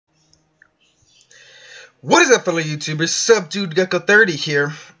What is up, fellow YouTubers? Subdued Gecko 30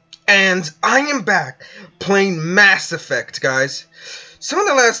 here, and I am back playing Mass Effect, guys. So in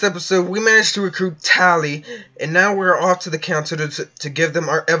the last episode, we managed to recruit Tali, and now we're off to the council to give them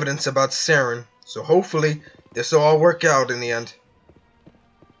our evidence about Saren. So hopefully, this will all work out in the end.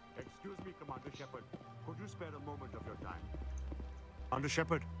 Excuse me, Commander Shepard. Could you spare a moment of your time? Commander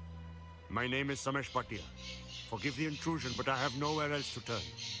Shepard, my name is Samesh Bhatia. Forgive the intrusion, but I have nowhere else to turn.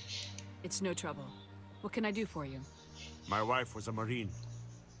 It's no trouble. What can I do for you? My wife was a Marine.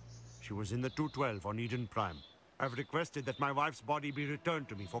 She was in the 212 on Eden Prime. I've requested that my wife's body be returned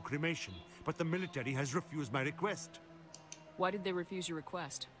to me for cremation, but the military has refused my request. Why did they refuse your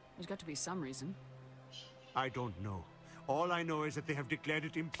request? There's got to be some reason. I don't know. All I know is that they have declared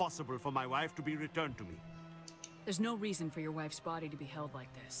it impossible for my wife to be returned to me. There's no reason for your wife's body to be held like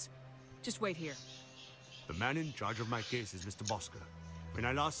this. Just wait here. The man in charge of my case is Mr. Bosker. When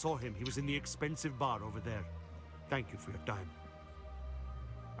I last saw him, he was in the expensive bar over there. Thank you for your time.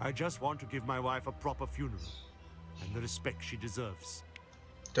 I just want to give my wife a proper funeral, and the respect she deserves.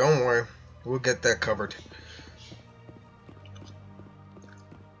 Don't worry, we'll get that covered.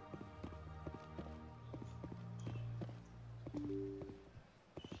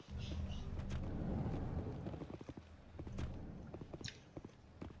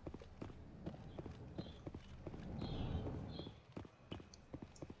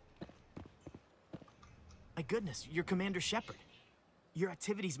 My goodness, you're Commander Shepard. Your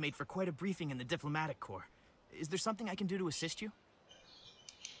activities made for quite a briefing in the Diplomatic Corps. Is there something I can do to assist you?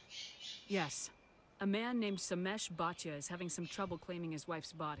 Yes. A man named Samesh Bhatia is having some trouble claiming his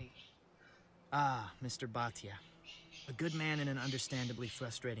wife's body. Ah, Mr. Bhatia. A good man in an understandably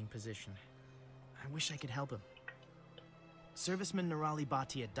frustrating position. I wish I could help him. Serviceman Nirali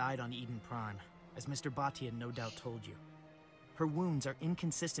Bhatia died on Eden Prime, as Mr. Bhatia no doubt told you. Her wounds are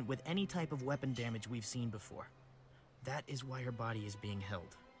inconsistent with any type of weapon damage we've seen before. That is why her body is being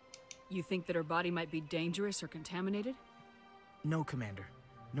held. You think that her body might be dangerous or contaminated? No, Commander.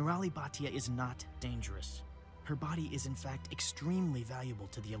 Nirali Bhatia is not dangerous. Her body is in fact extremely valuable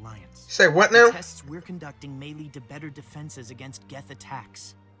to the Alliance. Say what now? The tests we're conducting may lead to better defenses against Geth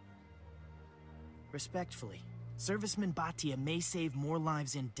attacks. Respectfully, Serviceman Bhatia may save more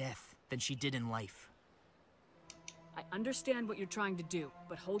lives in death than she did in life. I understand what you're trying to do,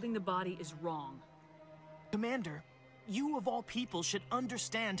 but holding the body is wrong. Commander, you of all people should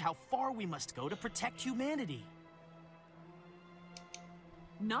understand how far we must go to protect humanity.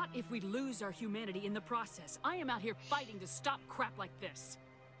 Not if we lose our humanity in the process. I am out here fighting to stop crap like this.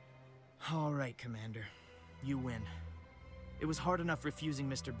 All right, Commander. You win. It was hard enough refusing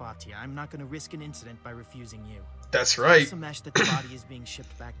Mr. Bhatia. I'm not going to risk an incident by refusing you. That's right. Tell Samesh that the body is being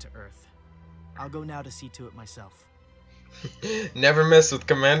shipped back to Earth. I'll go now to see to it myself. Never mess with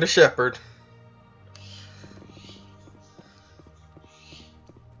Commander Shepard.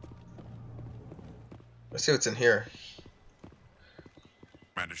 Let's see what's in here.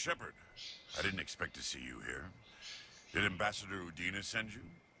 Commander Shepard, I didn't expect to see you here. Did Ambassador Udina send you?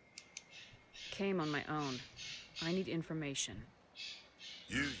 Came on my own. I need information.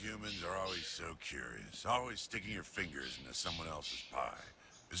 You humans are always so curious, always sticking your fingers into someone else's pie.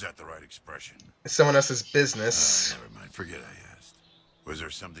 Is that the right expression? It's someone else's business. Never mind, forget I asked. Was there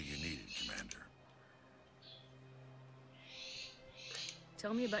something you needed, Commander?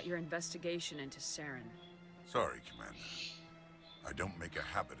 Tell me about your investigation into Saren. Sorry, Commander. I don't make a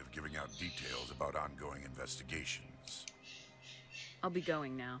habit of giving out details about ongoing investigations. I'll be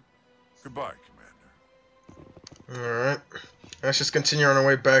going now. Goodbye, Commander. Alright. Let's just continue on our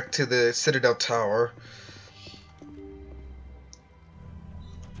way back to the Citadel Tower.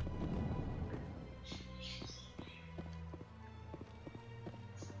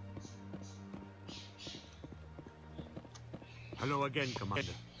 Hello again,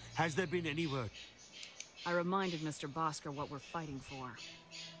 Commander. Has there been any word? I reminded Mr. Bosker what we're fighting for.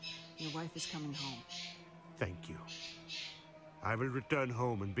 Your wife is coming home. Thank you. I will return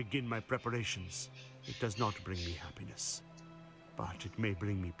home and begin my preparations. It does not bring me happiness, but it may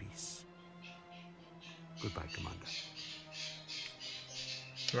bring me peace. Goodbye, Commander.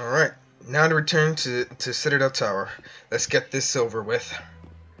 Alright. Now to return to Citadel Tower. Let's get this over with.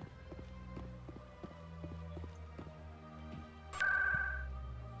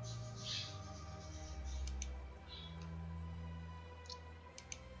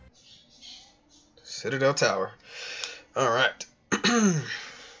 Citadel Tower. Alright.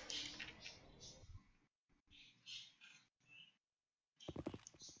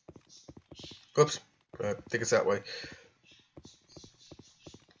 Oops. I think it's that way.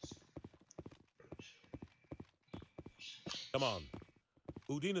 Come on.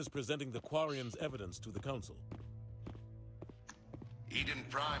 Udina's presenting the Quarian's evidence to the Council. Eden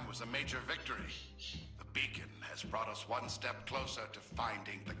Prime was a major victory. The beacon has brought us one step closer to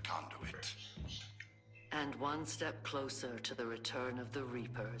finding the conduit. And one step closer to the return of the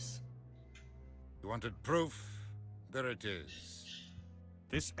Reapers. You wanted proof? There it is.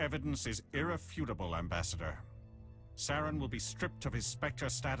 This evidence is irrefutable, Ambassador. Saren will be stripped of his Spectre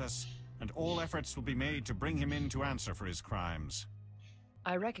status, and all efforts will be made to bring him in to answer for his crimes.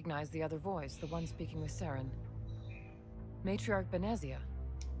 I recognize the other voice, the one speaking with Saren. Matriarch Benezia.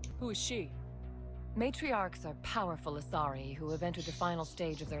 Who is she? Matriarchs are powerful Asari who have entered the final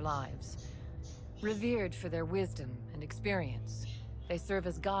stage of their lives. Revered for their wisdom and experience, they serve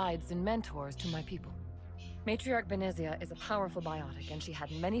as guides and mentors to my people. Matriarch Benezia is a powerful biotic, and she had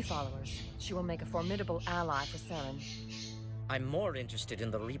many followers. She will make a formidable ally for Saren. I'm more interested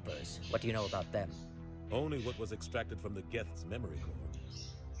in the Reapers. What do you know about them? Only what was extracted from the Geth's memory core.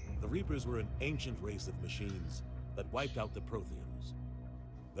 The Reapers were an ancient race of machines that wiped out the Protheans.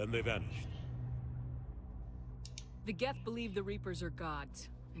 Then they vanished. The Geth believe the Reapers are gods,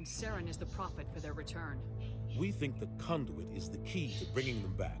 and Saren is the prophet for their return. We think the conduit is the key to bringing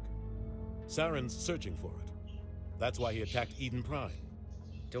them back. Saren's searching for it. That's why he attacked Eden Prime.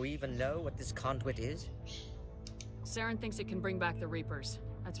 Do we even know what this conduit is? Saren thinks it can bring back the Reapers.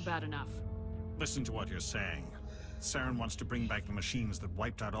 That's bad enough. Listen to what you're saying. Saren wants to bring back the machines that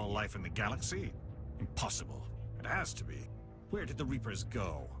wiped out all life in the galaxy? Impossible. It has to be. Where did the Reapers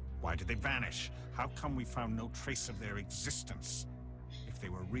go? Why did they vanish? How come we found no trace of their existence? If they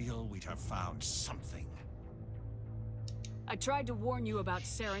were real, we'd have found something. I tried to warn you about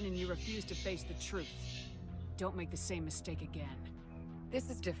Saren and you refused to face the truth. Don't make the same mistake again.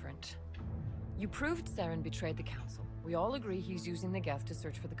 This is different. You proved Saren betrayed the Council. We all agree he's using the Geth to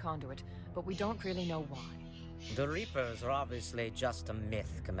search for the conduit, but we don't really know why. The Reapers are obviously just a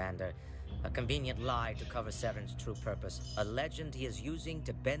myth, Commander. A convenient lie to cover Saren's true purpose. A legend he is using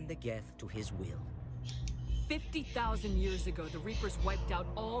to bend the Geth to his will. 50,000 years ago, the Reapers wiped out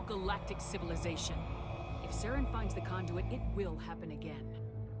all galactic civilization. If Saren finds the conduit, it will happen again.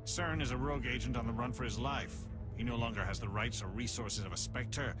 Saren is a rogue agent on the run for his life. He no longer has the rights or resources of a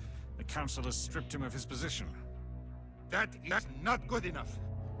Spectre. The Council has stripped him of his position. That is not good enough.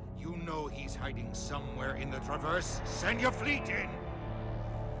 You know he's hiding somewhere in the Traverse. Send your fleet in!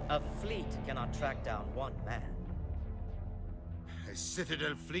 A fleet cannot track down one man. A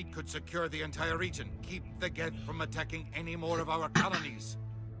Citadel fleet could secure the entire region. Keep the Geth from attacking any more of our colonies.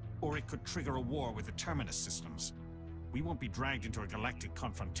 Or it could trigger a war with the Terminus systems. We won't be dragged into a galactic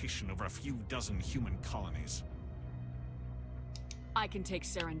confrontation over a few dozen human colonies. I can take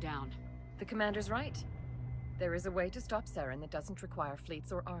Saren down. The Commander's right. There is a way to stop Saren that doesn't require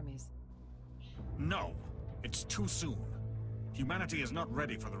fleets or armies. No, it's too soon. Humanity is not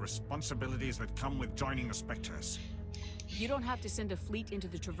ready for the responsibilities that come with joining the Spectres. You don't have to send a fleet into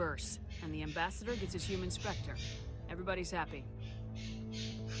the Traverse, and the Ambassador gets his human Spectre. Everybody's happy.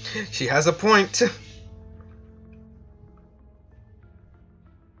 She has a point.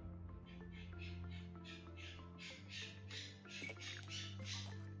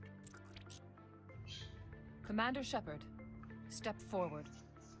 Commander Shepard, step forward.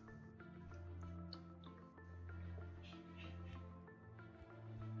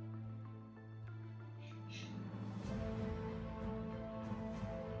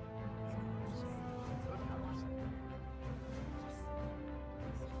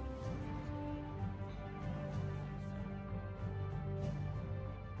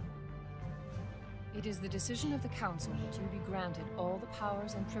 It is the decision of the Council that you be granted all the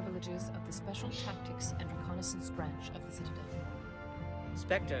powers and privileges of the Special Tactics and Reconnaissance branch of the Citadel.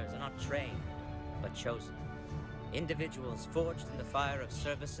 Spectres are not trained, but chosen. Individuals forged in the fire of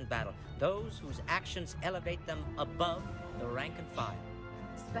service and battle. Those whose actions elevate them above the rank and file.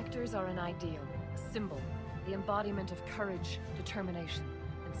 Spectres are an ideal, a symbol, the embodiment of courage, determination,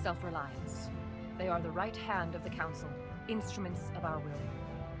 and self-reliance. They are the right hand of the Council, instruments of our will.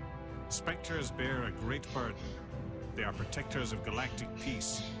 Spectres bear a great burden. They are protectors of galactic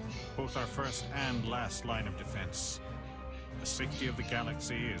peace, both our first and last line of defense. The safety of the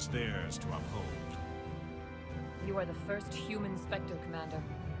galaxy is theirs to uphold. You are the first human Spectre, Commander.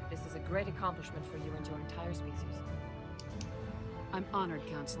 This is a great accomplishment for you and your entire species. I'm honored,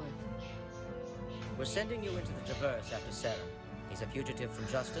 Counselor. We're sending you into the Traverse after Saren. He's a fugitive from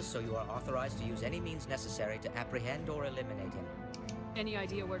justice, so you are authorized to use any means necessary to apprehend or eliminate him. Any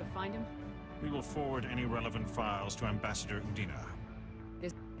idea where to find him? We will forward any relevant files to Ambassador Udina.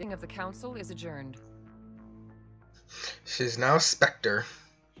 This meeting of the Council is adjourned. She's now Spectre.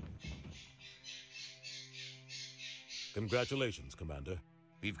 Congratulations, Commander.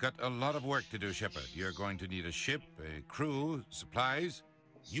 We've got a lot of work to do, Shepard. You're going to need a ship, a crew, supplies.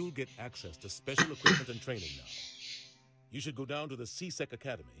 You'll get access to special equipment and training now. You should go down to the C-Sec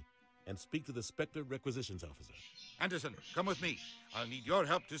Academy and speak to the Spectre Requisitions Officer. Anderson, come with me. I'll need your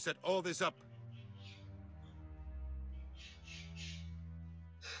help to set all this up.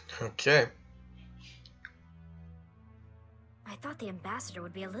 Okay. I thought the ambassador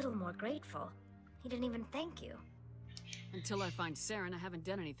would be a little more grateful. He didn't even thank you. Until I find Saren, I haven't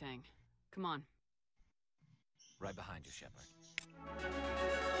done anything. Come on. Right behind you, Shepard.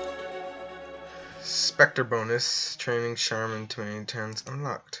 Spectre bonus. Training Charmin 20 turns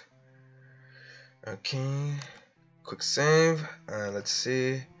unlocked. Okay. Quick save. Let's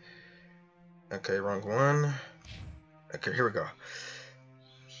see. Okay, wrong one. Okay, here we go.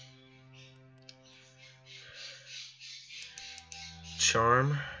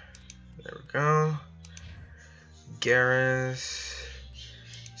 Charm. There we go. Garrus.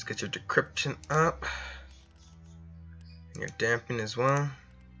 Let's get your decryption up. And your damping as well.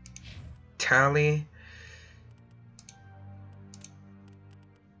 Tally.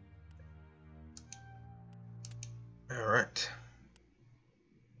 Alright.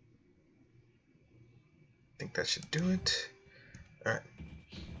 I think that should do it. Alright.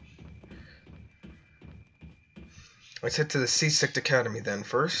 Let's head to the C-Sec Academy then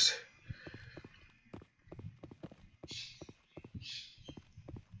first.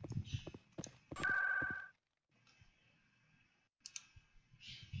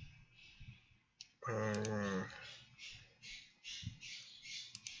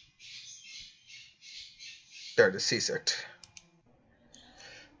 There, the C-Sec.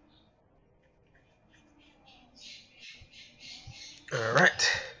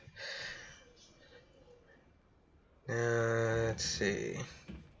 Alright. Let's see.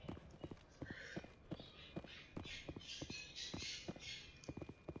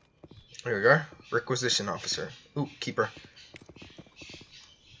 There we go. Requisition officer. Ooh, keeper.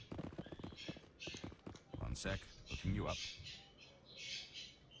 One sec. Looking you up.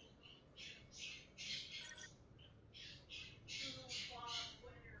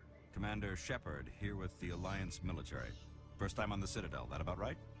 Commander Shepard, here with the Alliance military. First time on the Citadel, that about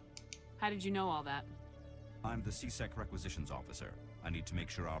right? How did you know all that? I'm the C-Sec Requisitions Officer. I need to make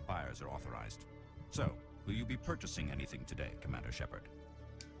sure our buyers are authorized. So, will you be purchasing anything today, Commander Shepard?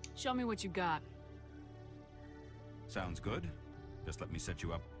 Show me what you got. Sounds good. Just let me set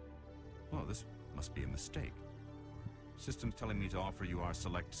you up. Oh, this must be a mistake. System's telling me to offer you our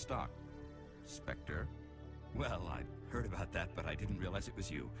select stock. Spectre. Well, I'd heard about that, but I didn't realize it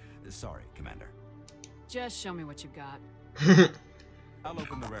was you. Sorry, Commander. Just show me what you got. I'll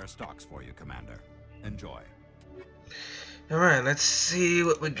open the rare stocks for you, Commander. Enjoy. Alright, let's see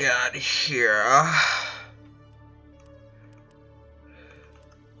what we got here.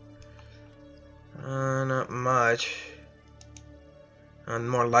 Not much.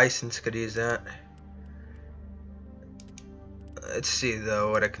 More license could use that. Let's see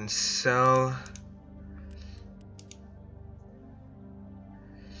though what I can sell.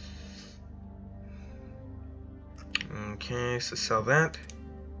 Okay, so sell that.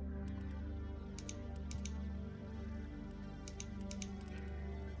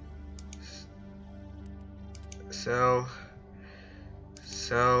 Sell.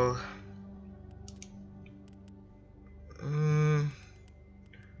 Sell.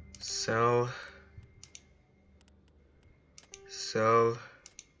 Sell. Sell.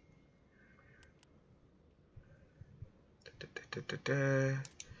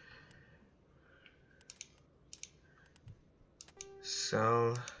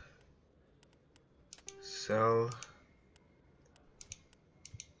 Sell. Sell.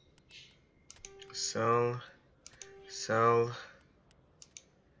 Sell. Sell.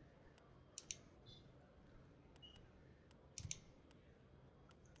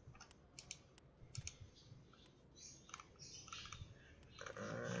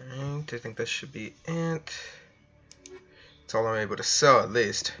 I think that should be it. That's all I'm able to sell, at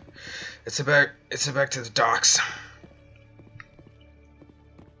least. It's back to the docks.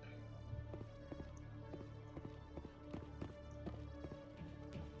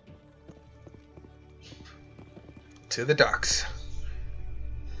 To the docks.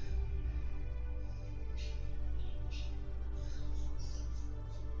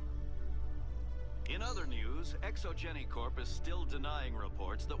 In other news, Exogeny Corp is still denying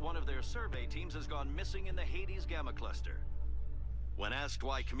reports that one of their survey teams has gone missing in the Hades Gamma Cluster. When asked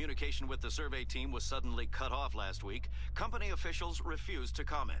why communication with the survey team was suddenly cut off last week, company officials refused to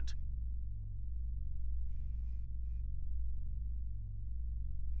comment.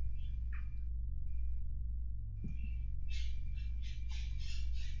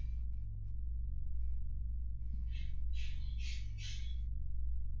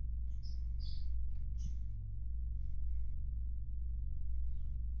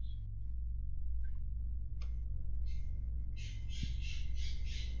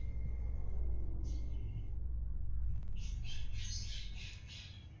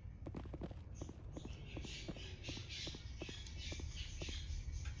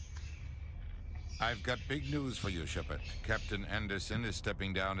 I've got big news for you, Shepard. Captain Anderson is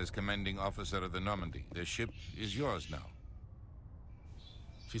stepping down as commanding officer of the Normandy. The ship is yours now.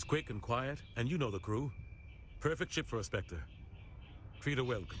 She's quick and quiet, and you know the crew. Perfect ship for a Spectre. Treat her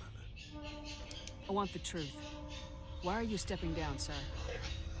well, Commander. I want the truth. Why are you stepping down, sir?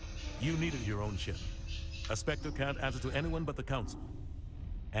 You needed your own ship. A Spectre can't answer to anyone but the Council.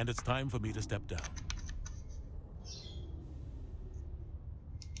 And it's time for me to step down.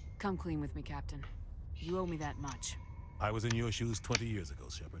 Come clean with me, Captain. You owe me that much. I was in your shoes 20 years ago,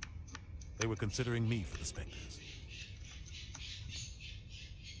 Shepard. They were considering me for the Spectres.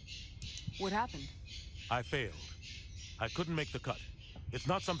 What happened? I failed. I couldn't make the cut. It's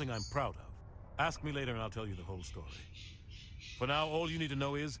not something I'm proud of. Ask me later and I'll tell you the whole story. For now, all you need to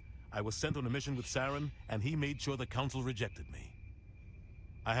know is, I was sent on a mission with Saren, and he made sure the Council rejected me.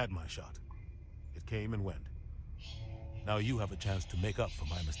 I had my shot. It came and went. Now you have a chance to make up for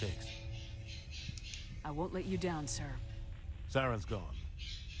my mistakes. I won't let you down, sir. Saren's gone.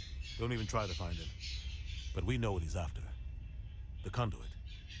 Don't even try to find him. But we know what he's after. The conduit.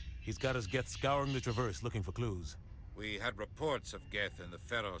 He's got his Geth scouring the Traverse looking for clues. We had reports of Geth in the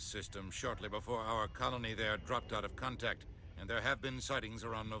Pharos system shortly before our colony there dropped out of contact, and there have been sightings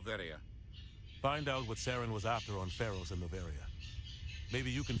around Noveria. Find out what Saren was after on Pharos and Noveria. Maybe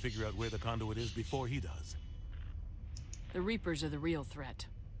you can figure out where the conduit is before he does. The Reapers are the real threat.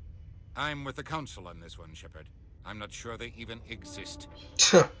 I'm with the Council on this one, Shepard. I'm not sure they even exist.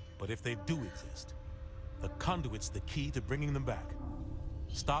 But if they do exist, the conduit's the key to bringing them back.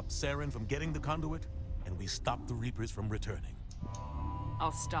 Stop Saren from getting the conduit, and we stop the Reapers from returning.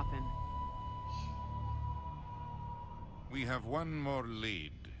 I'll stop him. We have one more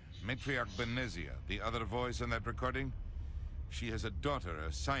lead. Matriarch Benezia, the other voice in that recording. She has a daughter,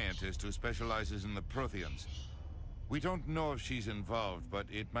 a scientist who specializes in the Protheans. We don't know if she's involved, but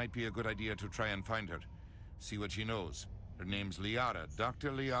it might be a good idea to try and find her. See what she knows. Her name's Liara,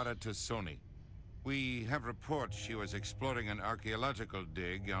 Dr. Liara Tassoni. We have reports she was exploring an archaeological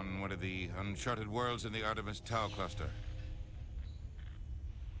dig on one of the uncharted worlds in the Artemis Tau cluster.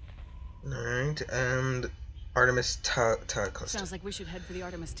 Alright, and Artemis Tau cluster. Sounds like we should head for the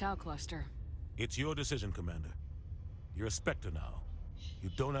Artemis Tau cluster. It's your decision, Commander. You're a Spectre now. You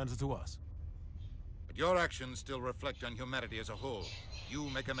don't answer to us. But your actions still reflect on humanity as a whole. You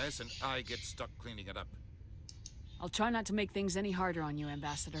make a mess and I get stuck cleaning it up. I'll try not to make things any harder on you,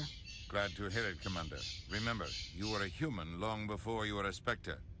 Ambassador. Glad to hear it, Commander. Remember, you were a human long before you were a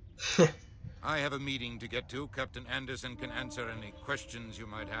Spectre. I have a meeting to get to. Captain Anderson can answer any questions you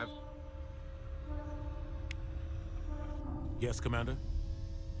might have. Yes, Commander?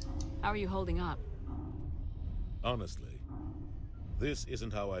 How are you holding up? Honestly, this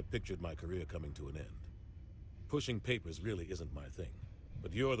isn't how I pictured my career coming to an end. Pushing papers really isn't my thing,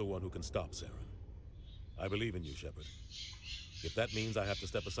 but you're the one who can stop Saren. I believe in you, Shepard. If that means I have to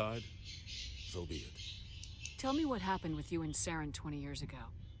step aside, so be it. Tell me what happened with you and Saren 20 years ago.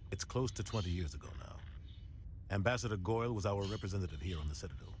 It's close to 20 years ago now. Ambassador Goyle was our representative here on the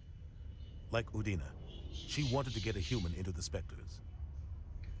Citadel. Like Udina, she wanted to get a human into the Spectres.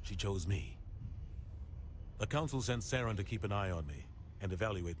 She chose me. The Council sent Saren to keep an eye on me and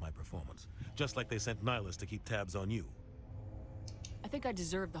evaluate my performance, just like they sent Nihilus to keep tabs on you. I think I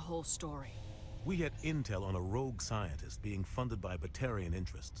deserve the whole story. We had intel on a rogue scientist being funded by Batarian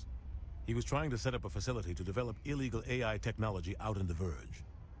interests. He was trying to set up a facility to develop illegal AI technology out in the Verge.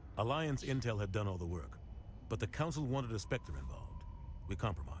 Alliance intel had done all the work, but the Council wanted a Spectre involved. We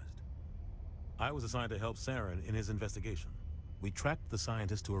compromised. I was assigned to help Saren in his investigation. We tracked the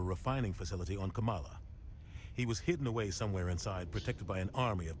scientist to a refining facility on Kamala. He was hidden away somewhere inside, protected by an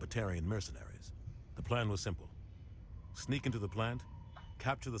army of Batarian mercenaries. The plan was simple. Sneak into the plant,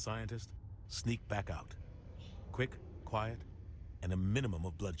 capture the scientist, sneak back out. Quick, quiet, and a minimum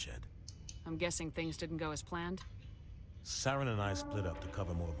of bloodshed. I'm guessing things didn't go as planned? Saren and I split up to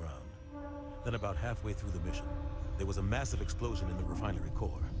cover more ground. Then about halfway through the mission, there was a massive explosion in the refinery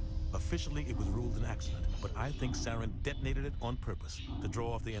core. Officially, it was ruled an accident, but I think Saren detonated it on purpose to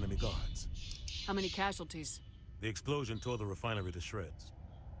draw off the enemy guards. How many casualties? The explosion tore the refinery to shreds.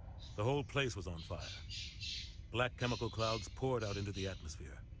 The whole place was on fire. Black chemical clouds poured out into the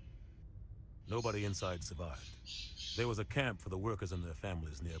atmosphere. Nobody inside survived. There was a camp for the workers and their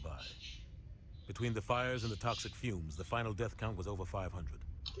families nearby. Between the fires and the toxic fumes, the final death count was over 500.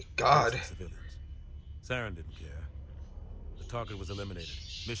 God. Civilians. Saren didn't care. The target was eliminated.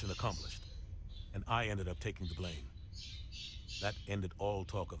 Mission accomplished. And I ended up taking the blame. That ended all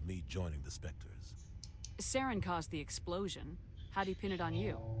talk of me joining the Spectres. Saren caused the explosion. How'd he pin it on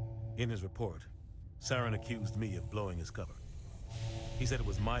you? In his report, Saren accused me of blowing his cover. He said it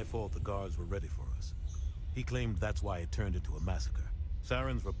was my fault the guards were ready for us. He claimed that's why it turned into a massacre.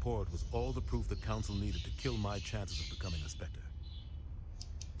 Saren's report was all the proof the Council needed to kill my chances of becoming a Spectre.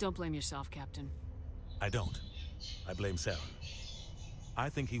 Don't blame yourself, Captain. I don't. I blame Saren. I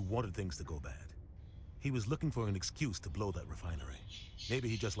think he wanted things to go bad. He was looking for an excuse to blow that refinery. Maybe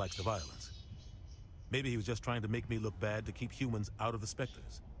he just likes the violence. Maybe he was just trying to make me look bad to keep humans out of the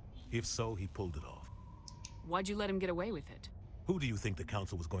Spectres. If so, he pulled it off. Why'd you let him get away with it? Who do you think the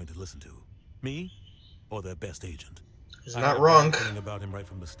Council was going to listen to? Me? Or their best agent? He's not wrong. I had about him right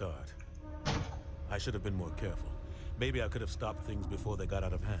from the start. I should have been more careful. Maybe I could have stopped things before they got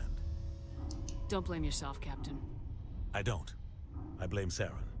out of hand. Don't blame yourself, Captain. I don't. I blame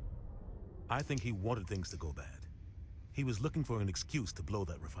Saren. I think he wanted things to go bad. He was looking for an excuse to blow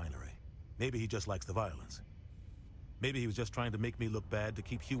that refinery. Maybe he just likes the violence. Maybe he was just trying to make me look bad to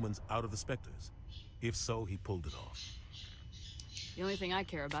keep humans out of the Spectres. If so, he pulled it off. The only thing I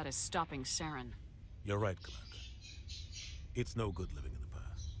care about is stopping Saren. You're right, Commander. It's no good living in the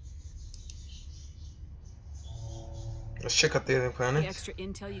past. Let's check out the other planet. The extra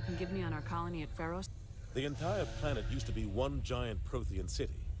intel you can give me on our colony at Pharos? The entire planet used to be one giant Prothean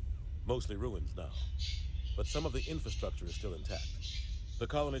city. Mostly ruins now. But some of the infrastructure is still intact. The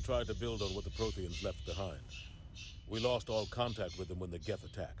colony tried to build on what the Protheans left behind. We lost all contact with them when the Geth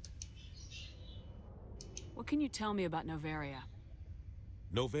attacked. What can you tell me about Novaria?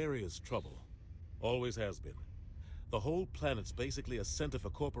 Novaria's trouble. Always has been. The whole planet's basically a center for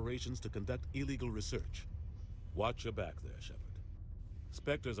corporations to conduct illegal research. Watch your back there, Shepard.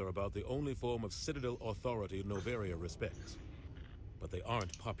 Spectres are about the only form of Citadel authority Novaria respects. But they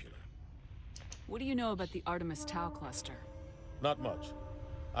aren't popular. What do you know about the Artemis Tau cluster? Not much.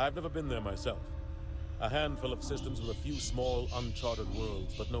 I've never been there myself. A handful of systems with a few small, uncharted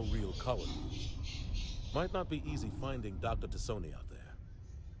worlds, but no real colonies. Might not be easy finding Dr. Tassoni out there.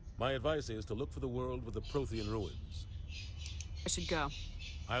 My advice is to look for the world with the Prothean ruins. I should go.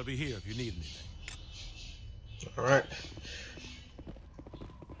 I'll be here if you need anything. Alright.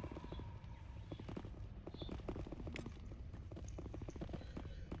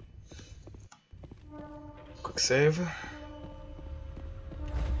 Quick save.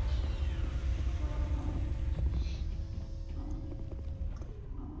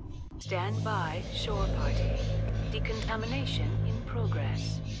 Stand by, shore party. Decontamination in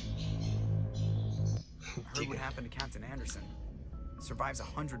progress. I heard what happened to Captain Anderson. Survives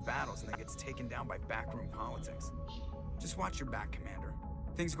 100 battles and then gets taken down by backroom politics. Just watch your back, Commander.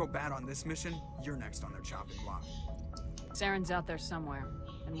 Things go bad on this mission, you're next on their chopping block. Saren's out there somewhere,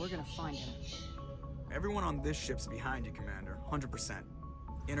 and we're gonna find him. Everyone on this ship's behind you, Commander. 100%.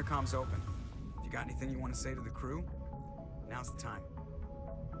 Intercom's open. If you got anything you want to say to the crew, now's the time.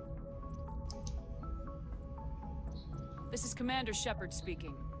 This is Commander Shepard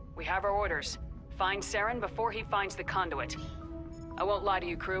speaking. We have our orders. Find Saren before he finds the conduit. I won't lie to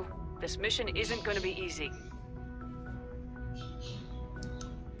you, crew. This mission isn't going to be easy.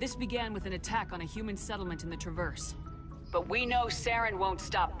 This began with an attack on a human settlement in the Traverse. But we know Saren won't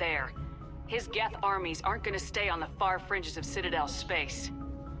stop there. His Geth armies aren't going to stay on the far fringes of Citadel space.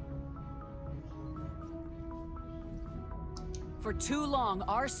 For too long,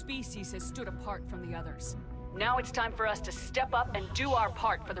 our species has stood apart from the others. Now it's time for us to step up and do our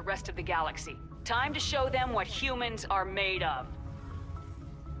part for the rest of the galaxy. Time to show them what humans are made of.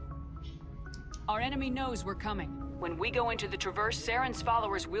 Our enemy knows we're coming. When we go into the Traverse, Saren's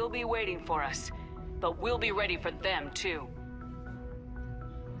followers will be waiting for us. But we'll be ready for them, too.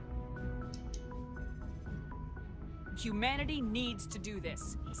 Humanity needs to do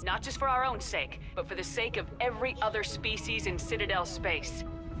this. It's not just for our own sake, but for the sake of every other species in Citadel space.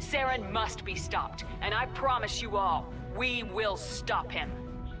 Saren must be stopped, and I promise you all, we will stop him.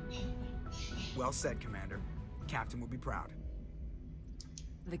 Well said, Commander. Captain will be proud.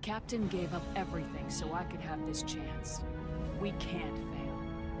 The Captain gave up everything so I could have this chance. We can't fail.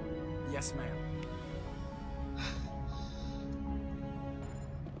 Yes, ma'am.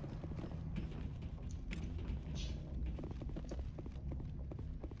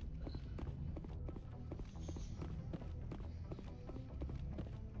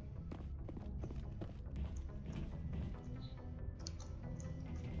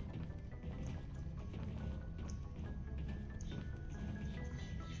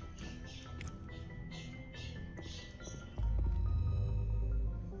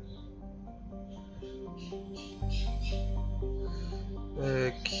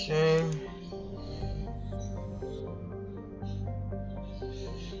 Okay.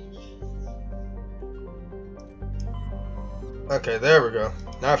 Okay, there we go.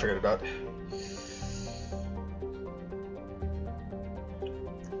 Now I figured it out.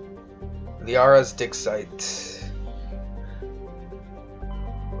 Liara's dig site.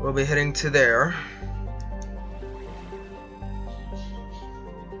 We'll be heading to there.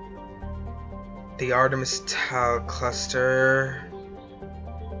 The Artemis Tau cluster.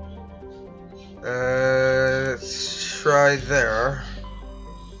 Let's try there.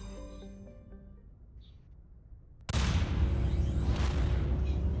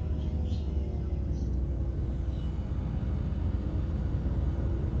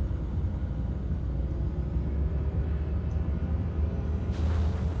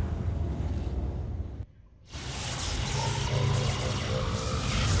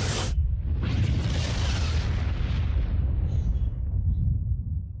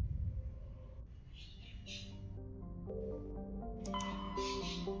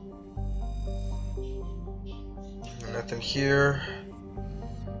 Nothing here.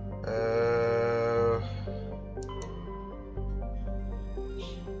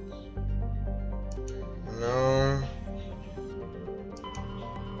 No.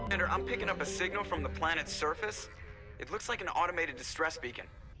 Commander, I'm picking up a signal from the planet's surface. It looks like an automated distress beacon.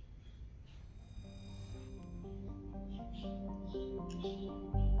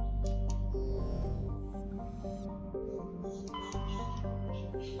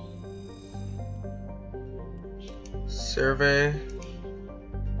 Survey.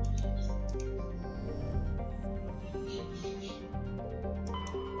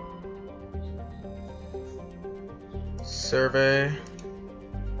 Survey.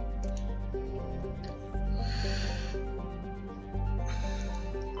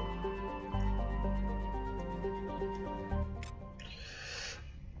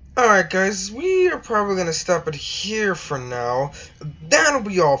 Alright guys, we are probably going to stop it here for now. That'll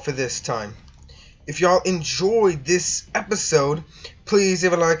be all for this time. If y'all enjoyed this episode, please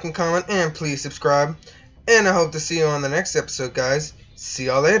leave a like and comment, and please subscribe. And I hope to see you on the next episode, guys. See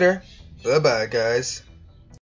y'all later. Bye-bye, guys.